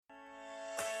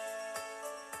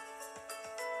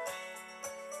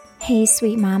Hey,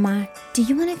 sweet mama, do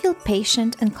you want to feel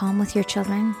patient and calm with your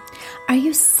children? Are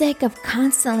you sick of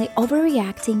constantly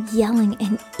overreacting, yelling,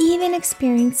 and even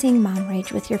experiencing mom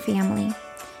rage with your family?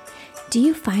 Do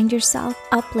you find yourself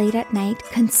up late at night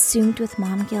consumed with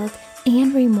mom guilt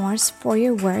and remorse for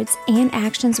your words and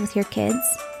actions with your kids?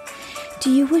 Do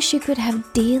you wish you could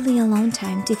have daily alone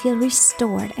time to feel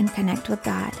restored and connect with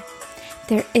God?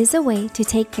 There is a way to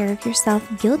take care of yourself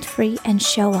guilt-free and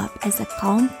show up as a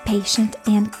calm, patient,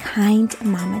 and kind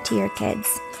mama to your kids.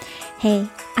 Hey,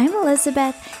 I'm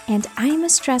Elizabeth, and I'm a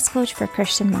stress coach for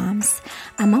Christian moms.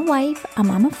 I'm a wife, a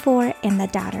mom of 4, and the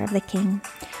daughter of the King.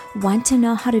 Want to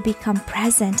know how to become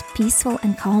present, peaceful,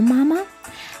 and calm mama?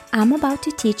 I'm about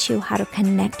to teach you how to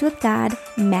connect with God,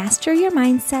 master your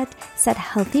mindset, set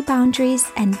healthy boundaries,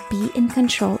 and be in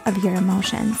control of your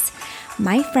emotions.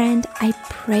 My friend, I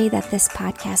pray that this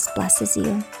podcast blesses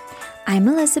you. I'm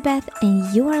Elizabeth,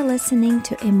 and you are listening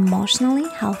to Emotionally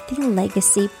Healthy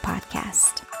Legacy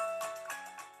Podcast.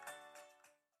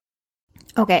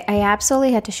 Okay, I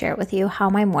absolutely had to share with you how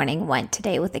my morning went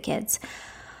today with the kids.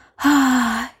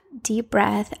 Deep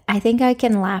breath. I think I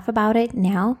can laugh about it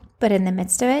now, but in the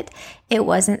midst of it, it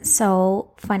wasn't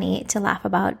so funny to laugh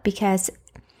about because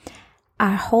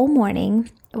our whole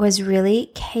morning was really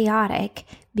chaotic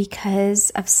because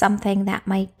of something that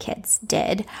my kids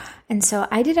did. And so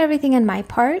I did everything in my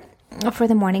part for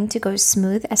the morning to go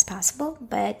smooth as possible.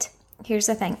 But here's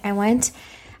the thing.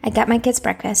 I got my kids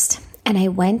breakfast and I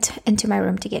went into my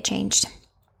room to get changed.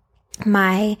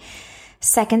 My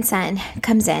second son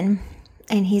comes in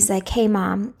and he's like, "Hey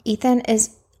mom, Ethan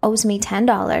owes me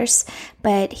 $10,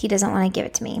 but he doesn't want to give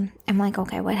it to me." I'm like,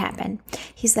 "Okay, what happened?"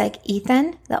 He's like,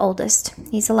 "Ethan, the oldest,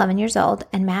 he's 11 years old,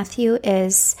 and Matthew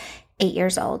is 8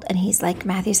 years old." And he's like,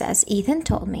 Matthew says, "Ethan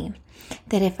told me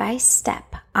that if I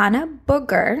step on a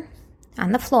booger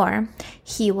on the floor,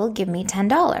 he will give me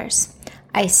 $10.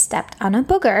 I stepped on a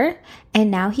booger, and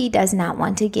now he does not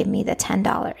want to give me the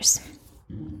 $10.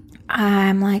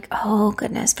 I'm like, oh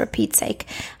goodness, for Pete's sake.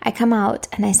 I come out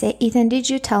and I say, "Ethan, did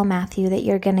you tell Matthew that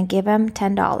you're going to give him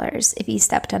 $10 if he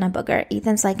stepped on a booger?"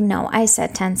 Ethan's like, "No, I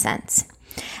said 10 cents.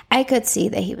 I could see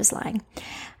that he was lying.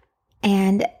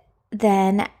 And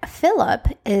then Philip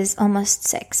is almost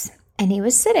 6, and he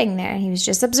was sitting there. He was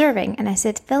just observing. And I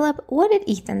said, "Philip, what did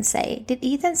Ethan say? Did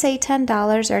Ethan say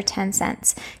 $10 or 10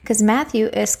 cents? Because Matthew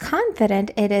is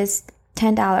confident it is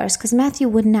 $10 because Matthew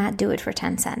would not do it for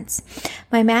 10 cents.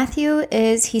 My Matthew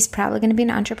he's probably going to be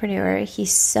an entrepreneur.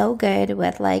 He's so good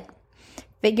with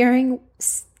figuring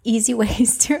easy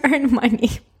ways to earn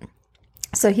money.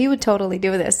 So he would totally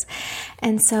do this."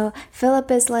 And so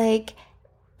Philip is like,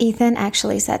 "Ethan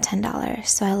actually said $10.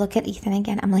 So I look at Ethan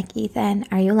again. I'm like, "Ethan,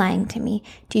 are you lying to me?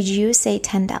 Did you say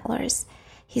 $10?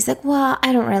 He's like, "Well,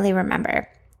 I don't really remember."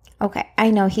 Okay, I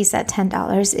know he said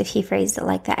 $10 if he phrased it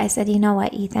like that. I said, "You know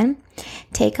what, Ethan?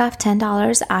 Take off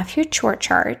 $10 off your chore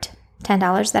chart,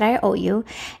 $10 that I owe you,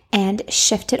 and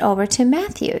shift it over to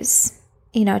Matthew's,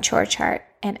 chore chart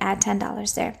and add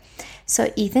 $10 there."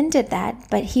 So Ethan did that,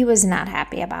 but he was not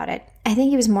happy about it. I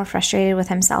think he was more frustrated with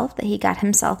himself that he got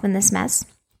himself in this mess.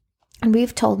 And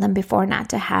we've told them before not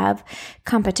to have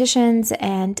competitions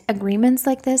and agreements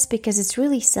like this because it's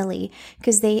really silly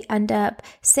because they end up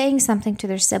saying something to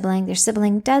their sibling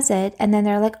does it, and then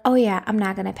they're like, "Oh yeah, I'm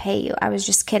not going to pay you. I was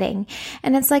just kidding."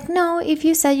 And it's like, no, if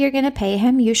you said you're going to pay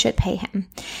him, you should pay him.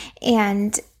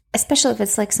 And especially if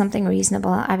it's something reasonable.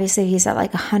 Obviously, if he said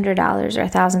 $100 or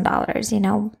 $1,000,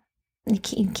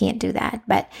 you can't do that.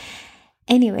 But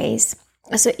anyways,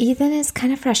 so Ethan is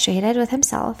kind of frustrated with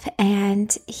himself,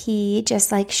 and he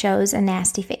just shows a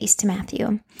nasty face to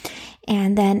Matthew.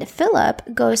 And then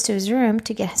Philip goes to his room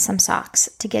to get some socks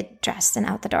to get dressed and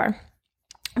out the door.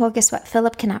 Well, guess what?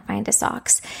 Philip cannot find his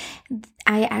socks.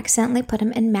 I accidentally put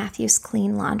him in Matthew's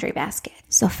clean laundry basket.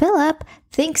 So Philip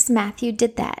thinks Matthew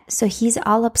did that. So he's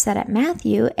all upset at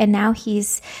Matthew, and now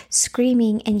he's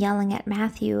screaming and yelling at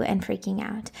Matthew and freaking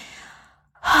out.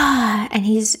 And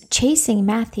he's chasing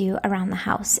Matthew around the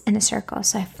house in a circle.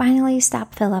 So I finally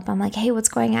stopped Philip. I'm like, "Hey, what's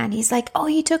going on?" He's like, "Oh,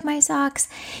 he took my socks.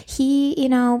 He,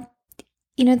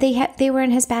 they were in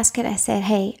his basket." I said,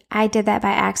 "Hey, I did that by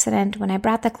accident. When I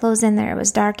brought the clothes in there, it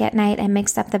was dark at night. I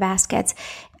mixed up the baskets.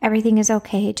 Everything is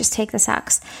okay. Just take the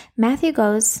socks." Matthew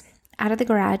goes out of the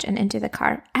garage and into the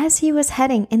car. As he was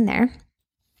heading in there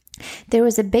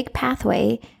was a big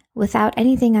pathway without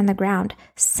anything on the ground.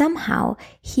 Somehow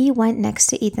he went next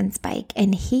to Ethan's bike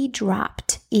and he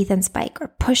dropped Ethan's bike or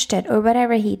pushed it or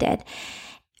whatever he did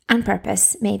on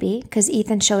purpose, maybe because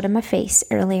Ethan showed him a face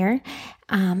earlier.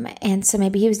 And so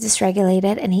maybe he was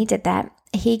dysregulated and he did that.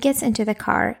 He gets into the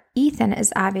car. Ethan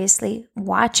is obviously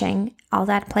watching all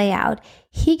that play out.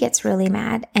 He gets really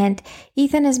mad. And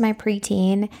Ethan is my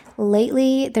preteen.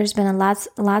 Lately, there's been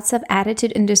lots of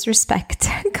attitude and disrespect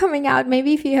coming out.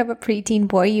 Maybe if you have a preteen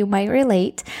boy, you might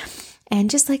relate. And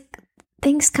just like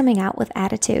things coming out with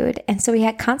attitude. And so we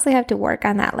constantly have to work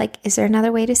on that. Like, is there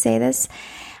another way to say this?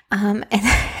 And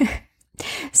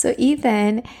so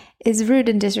Ethan is rude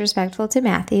and disrespectful to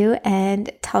Matthew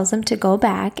and tells him to go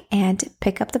back and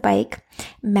pick up the bike.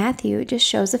 Matthew just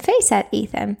shows a face at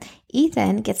Ethan.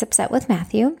 Ethan gets upset with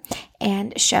Matthew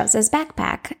and shoves his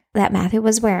backpack that Matthew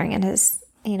was wearing in his,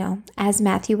 as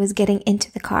Matthew was getting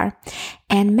into the car.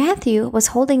 And Matthew was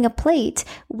holding a plate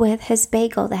with his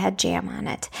bagel that had jam on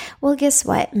it. Well, guess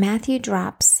what? Matthew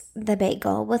drops the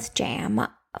bagel with jam,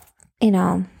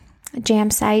 jam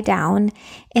side down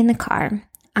in the car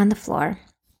on the floor.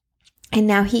 And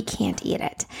now he can't eat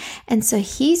it. And so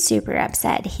he's super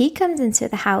upset. He comes into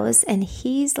the house and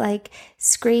he's like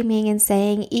screaming and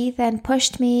saying, Ethan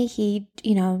pushed me. He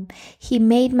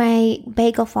made my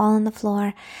bagel fall on the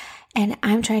floor. And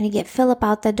I'm trying to get Philip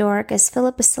out the door because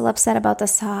Philip is still upset about the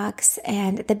socks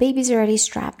and the baby's already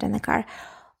strapped in the car.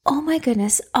 Oh my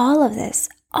goodness, all of this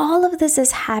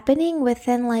is happening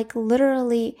within like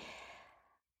literally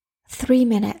 3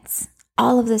 minutes.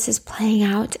 All of this is playing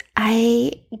out.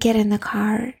 I get in the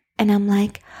car and I'm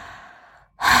like,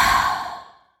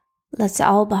 let's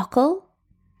all buckle.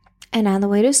 And on the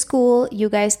way to school, you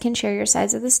guys can share your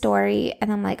sides of the story.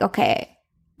 And I'm like, okay,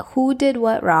 who did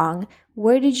what wrong?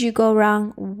 Where did you go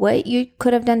wrong? What you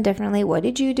could have done differently? What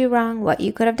did you do wrong? What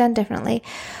you could have done differently?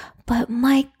 But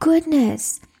my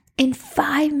goodness, in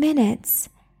 5 minutes,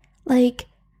 like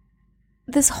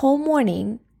this whole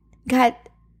morning got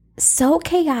so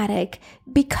chaotic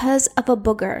because of a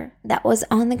booger that was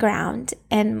on the ground.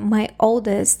 And my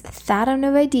oldest thought of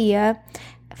an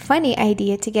funny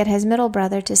idea to get his middle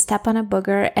brother to step on a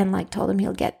booger and like told him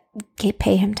he'll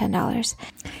pay him $10.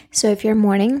 So if your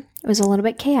morning was a little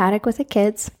bit chaotic with the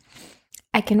kids,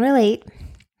 I can relate.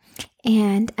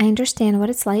 And I understand what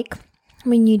it's like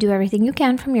when you do everything you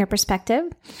can from your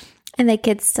perspective and the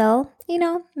kids still,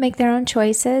 make their own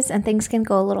choices and things can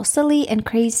go a little silly and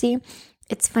crazy.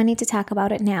 It's funny to talk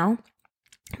about it now,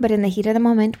 but in the heat of the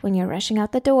moment, when you're rushing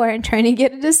out the door and trying to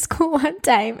get into school on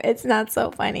time, it's not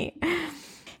so funny.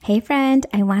 Hey friend,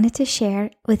 I wanted to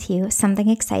share with you something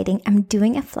exciting. I'm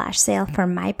doing a flash sale for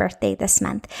my birthday this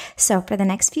month. So for the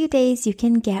next few days, you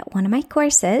can get one of my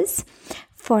courses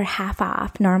for half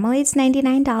off. Normally it's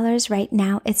 $99. Right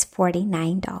now it's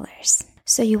 $49.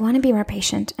 So you want to be more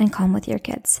patient and calm with your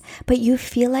kids, but you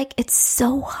feel like it's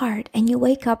so hard and you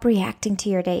wake up reacting to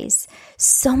your days.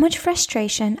 So much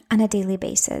frustration on a daily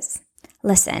basis.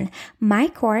 Listen, my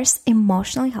course,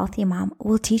 Emotionally Healthy Mom,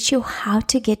 will teach you how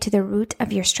to get to the root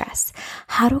of your stress,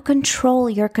 how to control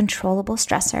your controllable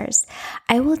stressors.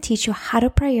 I will teach you how to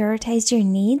prioritize your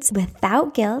needs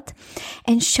without guilt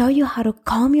and show you how to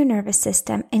calm your nervous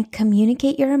system and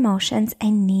communicate your emotions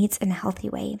and needs in a healthy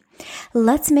way.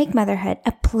 Let's make motherhood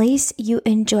a place you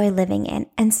enjoy living in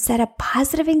and set a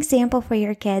positive example for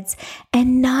your kids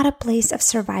and not a place of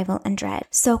survival and dread.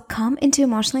 So come into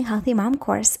Emotionally Healthy Mom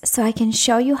course so I can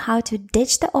show you how to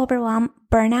ditch the overwhelm,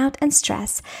 burnout, and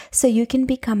stress so you can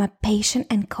become a patient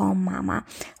and calm mama.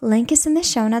 Link is in the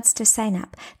show notes to sign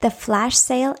up. The flash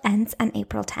sale ends on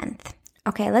April 10th.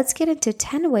 Okay, let's get into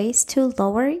 10 ways to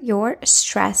lower your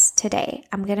stress today.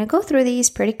 I'm going to go through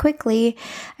these pretty quickly.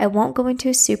 I won't go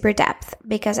into super depth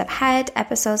because I've had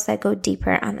episodes that go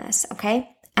deeper on this,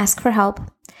 okay? Ask for help.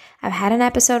 I've had an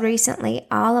episode recently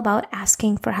all about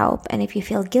asking for help. And if you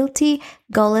feel guilty,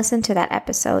 go listen to that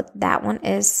episode. That one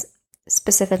is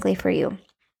specifically for you.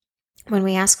 When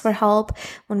we ask for help,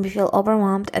 when we feel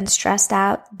overwhelmed and stressed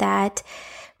out, that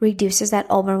reduces that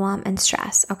overwhelm and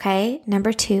stress, okay?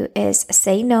 Number 2 is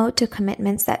say no to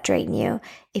commitments that drain you.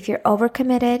 If you're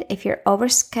overcommitted, if you're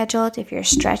overscheduled, if you're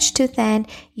stretched too thin,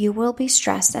 you will be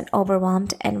stressed and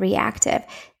overwhelmed and reactive.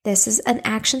 This is an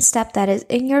action step that is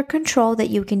in your control that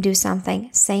you can do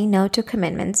something. Say no to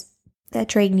commitments that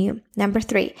drain you. Number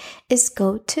 3 is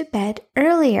go to bed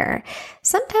earlier.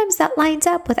 Sometimes that lines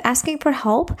up with asking for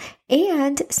help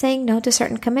and saying no to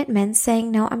certain commitments,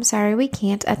 saying, no, I'm sorry, we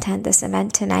can't attend this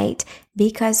event tonight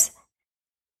because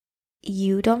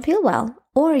you don't feel well,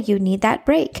 or you need that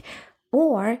break,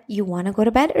 or you want to go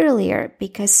to bed earlier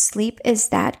because sleep is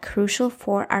that crucial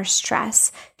for our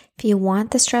stress. If you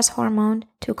want the stress hormone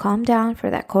to calm down, for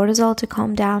that cortisol to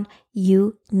calm down,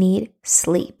 you need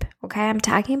sleep, okay? I'm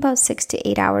talking about 6 to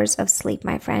 8 hours of sleep,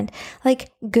 my friend.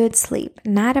 Like good sleep,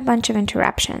 not a bunch of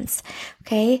interruptions,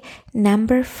 okay?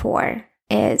 Number 4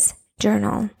 is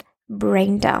journal.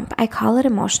 Brain dump. I call it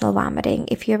emotional vomiting.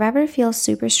 If you ever feel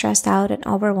super stressed out and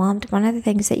overwhelmed, one of the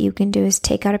things that you can do is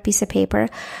take out a piece of paper.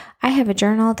 I have a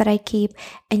journal that I keep,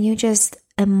 and you just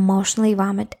emotionally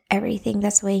vomit everything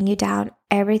that's weighing you down,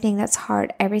 everything that's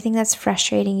hard, everything that's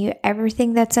frustrating you,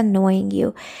 everything that's annoying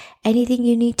you, anything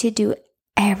you need to do,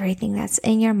 everything that's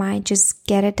in your mind. Just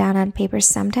get it down on paper.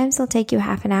 Sometimes it'll take you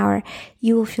half an hour.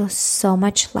 You will feel so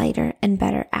much lighter and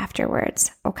better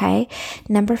afterwards. Okay.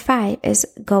 Number 5 is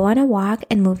go on a walk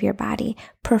and move your body,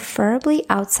 preferably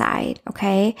outside.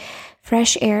 Okay.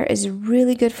 Fresh air is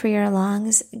really good for your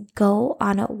lungs. Go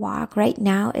on a walk. Right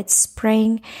now it's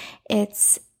spring.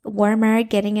 It's warmer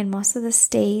getting in most of the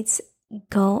states.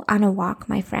 Go on a walk,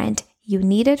 my friend. You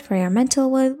need it for your mental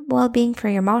well-being, for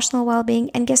your emotional well-being.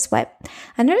 And guess what?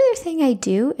 Another thing I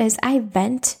do is I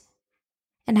vent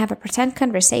and have a pretend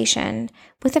conversation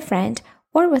with a friend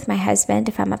or with my husband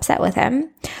if I'm upset with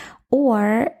him,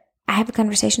 or I have a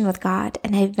conversation with God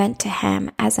and I vent to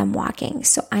him as I'm walking.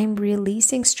 So I'm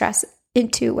releasing stress in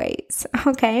 2 ways.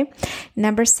 Okay.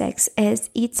 Number 6 is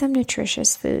eat some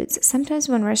nutritious foods. Sometimes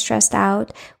when we're stressed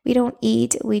out, we don't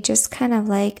eat. We just kind of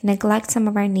like neglect some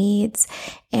of our needs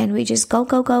and we just go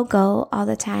all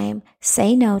the time.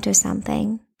 Say no to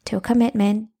something, to a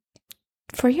commitment.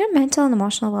 For your mental and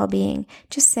emotional well-being,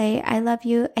 just say, I love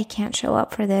you. I can't show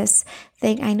up for this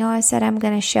thing. I know I said I'm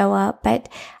going to show up, but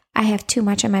I have too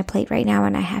much on my plate right now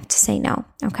and I have to say no.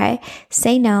 Okay.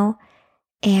 Say no.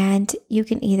 And you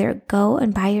can either go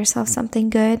and buy yourself something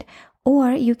good,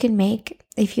 or you can make,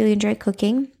 if you enjoy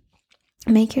cooking,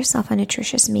 make yourself a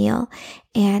nutritious meal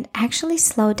and actually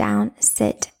slow down,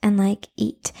 sit and like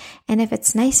eat. And if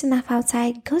it's nice enough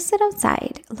outside, go sit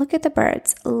outside, look at the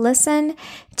birds, listen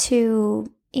to,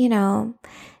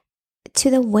 to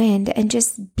the wind and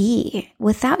just be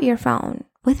without your phone.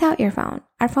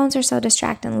 Our phones are so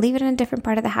distracting. Leave it in a different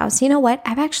part of the house. You know what?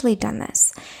 I've actually done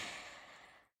this.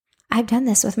 I've done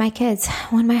this with my kids.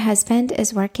 When my husband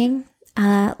is working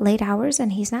late hours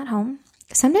and he's not home,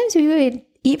 sometimes we would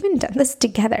even done this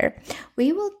together.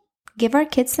 We will give our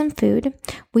kids some food.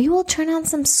 We will turn on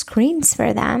some screens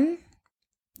for them.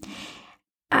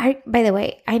 By the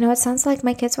way, I know it sounds like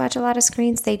my kids watch a lot of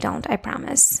screens. They don't, I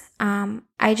promise.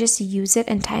 I just use it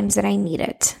in times that I need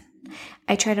it.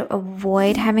 I try to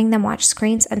avoid having them watch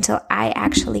screens until I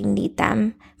actually need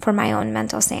them for my own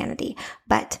mental sanity.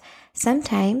 But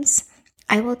sometimes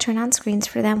I will turn on screens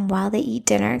for them while they eat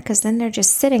dinner, because then they're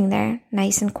just sitting there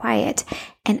nice and quiet.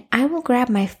 And I will grab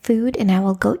my food and I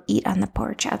will go eat on the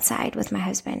porch outside with my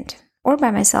husband or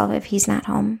by myself if he's not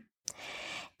home.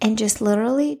 And just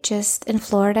literally in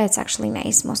Florida, it's actually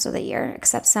nice most of the year,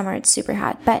 except summer, it's super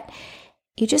hot. But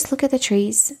you just look at the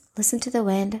trees, listen to the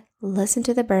wind, listen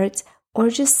to the birds, or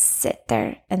just sit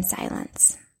there in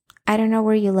silence. I don't know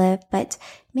where you live, but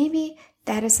maybe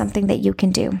that is something that you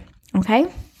can do. Okay.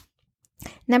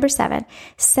 Number 7,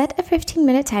 set a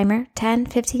 15-minute timer, 10,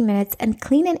 15 minutes, and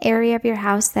clean an area of your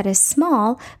house that is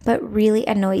small, but really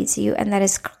annoys you and that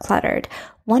is cluttered.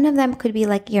 One of them could be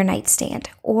like your nightstand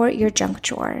or your junk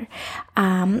drawer.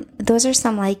 Those are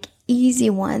some like easy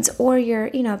ones, or your,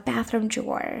 bathroom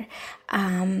drawer.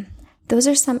 Those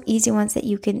are some easy ones that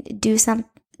you can do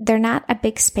they're not a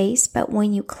big space, but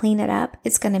when you clean it up,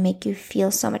 it's going to make you feel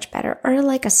so much better. Or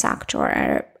like a sock drawer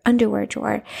or underwear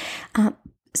drawer.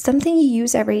 Something you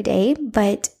use every day,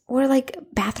 or like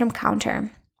bathroom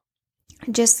counter.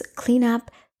 Just clean up,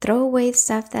 throw away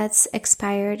stuff that's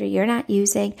expired or you're not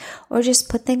using, or just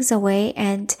put things away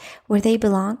and where they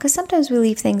belong. Because sometimes we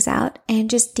leave things out, and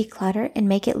just declutter and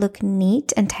make it look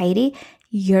neat and tidy.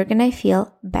 You're going to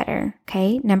feel better.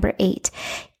 Okay. Number 8,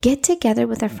 get together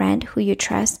with a friend who you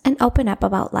trust and open up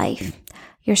about life,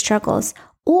 your struggles,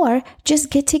 or just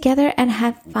get together and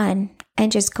have fun.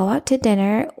 And just go out to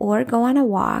dinner or go on a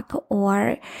walk,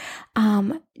 or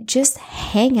just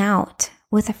hang out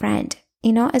with a friend.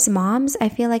 As moms, I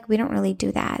feel like we don't really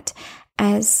do that.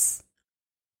 As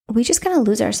we just kind of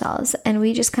lose ourselves and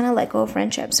we just kind of let go of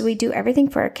friendships. We do everything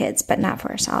for our kids, but not for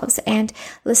ourselves. And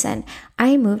listen,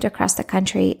 I moved across the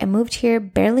country and moved here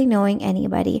barely knowing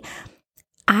anybody.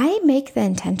 I make the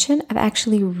intention of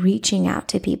actually reaching out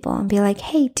to people and be like,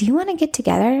 hey, do you want to get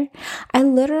together? I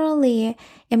literally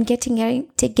am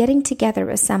getting together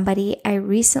with somebody I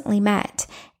recently met,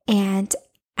 and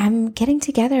I'm getting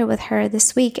together with her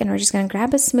this week, and we're just going to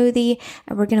grab a smoothie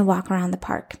and we're going to walk around the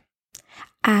park.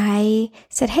 I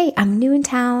said, hey, I'm new in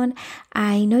town.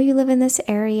 I know you live in this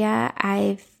area.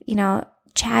 I've,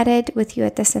 chatted with you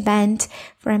at this event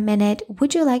for a minute.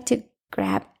 Would you like to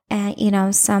grab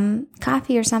some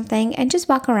coffee or something and just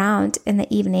walk around in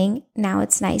the evening. Now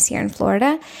it's nice here in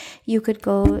Florida. You could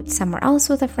go somewhere else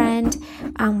with a friend,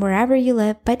 wherever you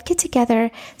live, but get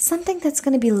together, something that's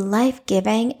going to be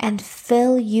life-giving and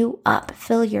fill you up,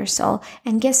 fill your soul.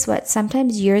 And guess what?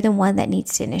 Sometimes you're the one that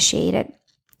needs to initiate it.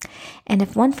 And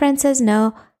if one friend says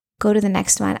no, go to the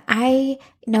next one. I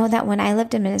know that when I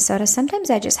lived in Minnesota,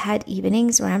 sometimes I just had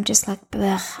evenings where I'm just like,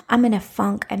 bleh, I'm in a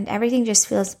funk and everything just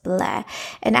feels bleh.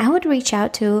 And I would reach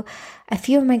out to a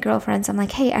few of my girlfriends. I'm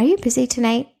like, hey, are you busy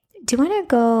tonight? Do you want to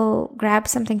go grab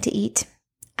something to eat?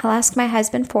 I'll ask my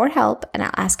husband for help and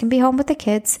I'll ask him to be home with the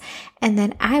kids. And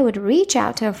then I would reach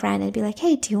out to a friend and be like,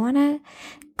 hey, do you want to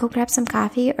go grab some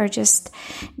coffee or just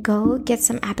go get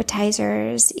some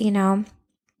appetizers,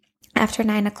 after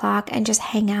 9 o'clock and just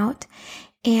hang out?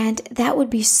 And that would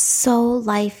be so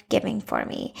life-giving for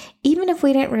me, even if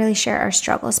we didn't really share our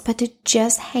struggles, but to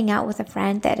just hang out with a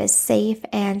friend that is safe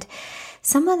and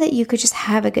someone that you could just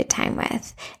have a good time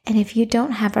with. And if you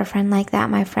don't have a friend like that,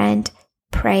 my friend,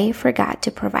 pray for God to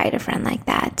provide a friend like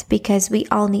that, because we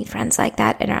all need friends like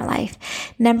that in our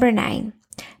life. Number 9,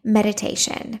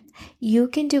 meditation. You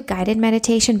can do guided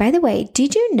meditation. By the way,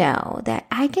 did you know that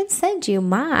I can send you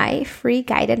my free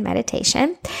guided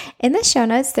meditation? In the show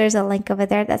notes, there's a link over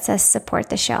there that says support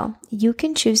the show. You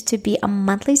can choose to be a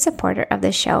monthly supporter of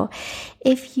the show.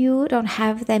 If you don't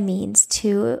have the means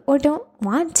to or don't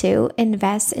want to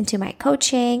invest into my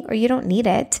coaching, or you don't need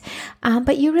it,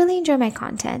 but you really enjoy my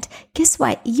content, guess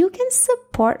what? You can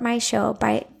support my show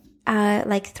by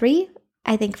 $3,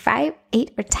 $5,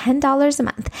 $8, or $10 a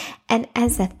month. And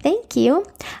as a thank you,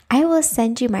 I will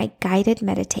send you my guided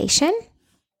meditation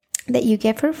that you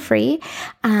get for free.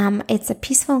 It's a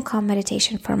peaceful and calm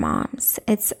meditation for moms.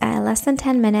 It's less than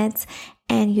 10 minutes,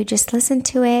 and you just listen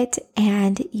to it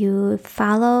and you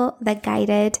follow the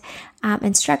guided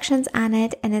instructions on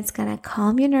it, and it's going to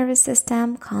calm your nervous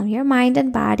system, calm your mind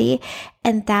and body,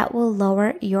 and that will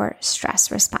lower your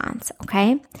stress response,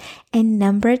 okay? And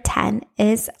number 10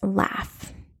 is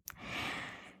laugh.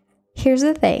 Here's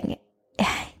the thing.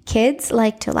 Kids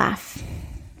like to laugh,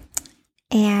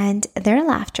 and their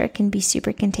laughter can be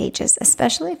super contagious,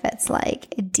 especially if it's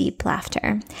like deep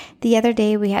laughter. The other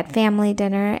day we had family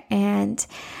dinner, and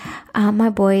my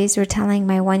boys were telling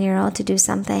my 1-year-old to do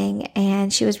something,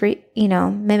 and she was,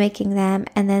 mimicking them.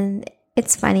 And then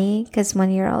it's funny because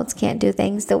 1-year-olds can't do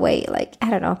things the way, a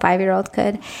 5-year-old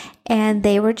could. And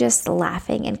they were just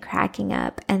laughing and cracking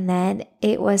up. And then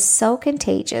it was so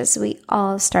contagious. We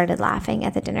all started laughing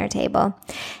at the dinner table.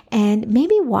 And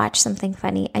maybe watch something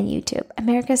funny on YouTube.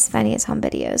 America's Funniest Home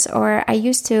Videos. Or I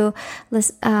used to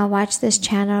watch this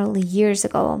channel years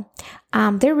ago.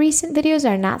 Their recent videos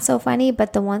are not so funny,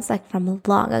 but the ones from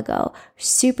long ago,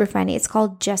 super funny. It's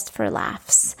called Just for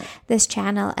Laughs, this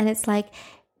channel. And it's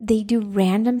they do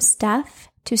random stuff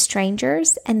to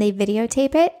strangers and they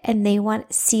videotape it and they want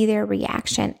to see their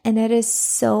reaction. And it is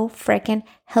so freaking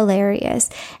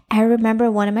hilarious. I remember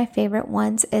one of my favorite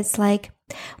ones is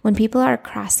when people are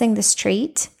crossing the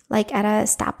street, at a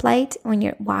stoplight, when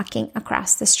you're walking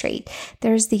across the street,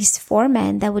 there's these 4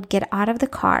 men that would get out of the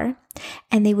car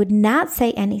and they would not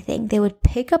say anything. They would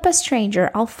pick up a stranger,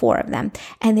 all 4 of them,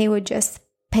 and they would just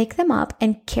pick them up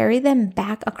and carry them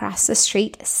back across the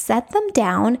street, set them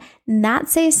down, not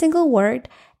say a single word,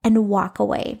 and walk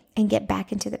away and get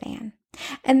back into the van.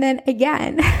 And then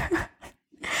again,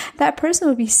 that person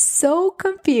would be so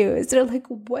confused. They're like,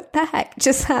 what the heck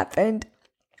just happened?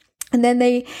 And then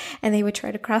they would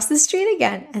try to cross the street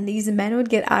again. And these men would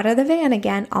get out of the van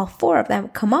again. All 4 of them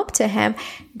come up to him,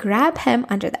 grab him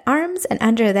under the arms and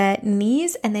under the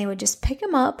knees, and they would just pick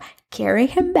him up, carry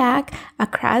him back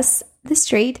across the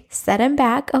street, set him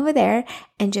back over there,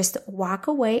 and just walk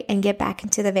away and get back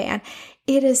into the van.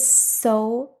 It is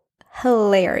so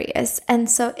hilarious. And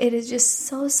so it is just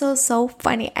so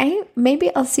funny.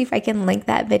 Maybe I'll see if I can link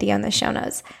that video in the show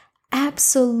notes.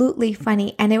 Absolutely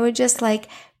funny. And it would just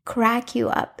crack you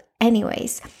up.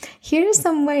 Anyways, here's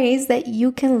some ways that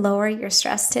you can lower your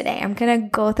stress today. I'm going to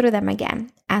go through them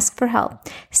again. Ask for help.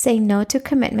 Say no to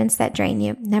commitments that drain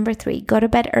you. Number 3, go to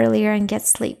bed earlier and get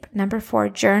sleep. Number 4,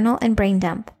 journal and brain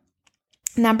dump.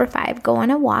 Number 5, go on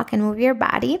a walk and move your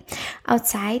body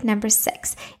outside. Number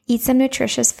 6, eat some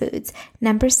nutritious foods.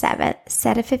 Number 7,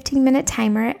 set a 15-minute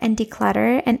timer and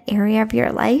declutter an area of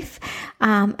your life,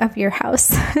 of your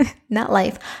house, not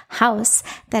life, house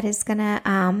that is going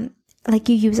to,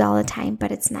 you use all the time,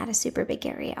 but it's not a super big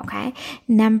area, okay?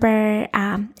 Number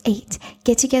 8,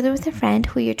 get together with a friend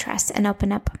who you trust and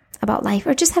open up about life,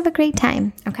 or just have a great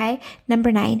time, okay?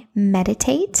 Number 9,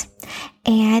 meditate.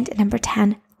 And number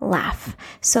 10, laugh.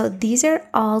 So these are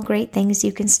all great things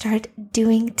you can start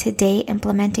doing today,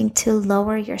 implementing to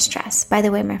lower your stress. By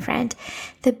the way, my friend,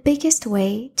 the biggest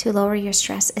way to lower your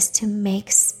stress is to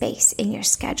make space in your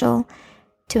schedule,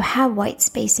 to have white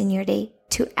space in your day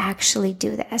to actually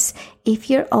do this. If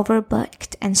you're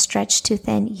overbooked and stretched too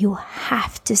thin, you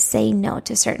have to say no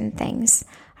to certain things.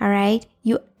 All right?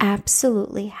 You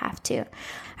absolutely have to.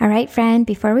 All right, friend,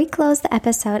 before we close the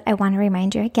episode, I want to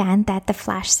remind you again that the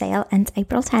flash sale ends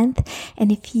April 10th.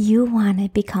 And if you want to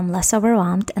become less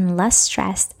overwhelmed and less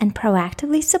stressed and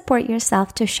proactively support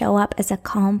yourself to show up as a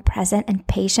calm, present, and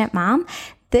patient mom,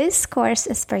 this course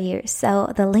is for you.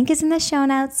 So the link is in the show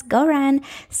notes. Go run,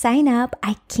 sign up.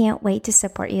 I can't wait to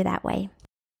support you that way.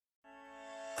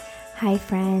 Hi,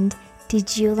 friend.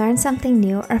 Did you learn something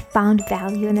new or found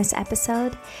value in this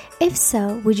episode? If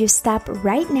so, would you stop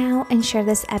right now and share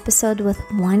this episode with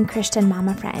one Christian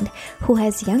mama friend who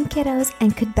has young kiddos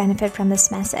and could benefit from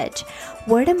this message?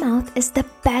 Word of mouth is the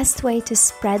best way to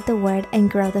spread the word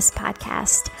and grow this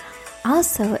podcast.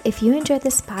 Also, if you enjoyed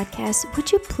this podcast,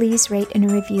 would you please rate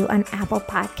and review on Apple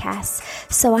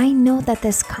Podcasts so I know that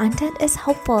this content is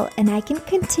helpful and I can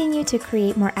continue to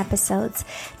create more episodes.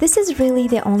 This is really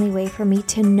the only way for me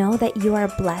to know that you are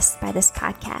blessed by this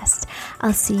podcast.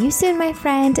 I'll see you soon, my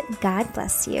friend. God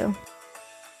bless you.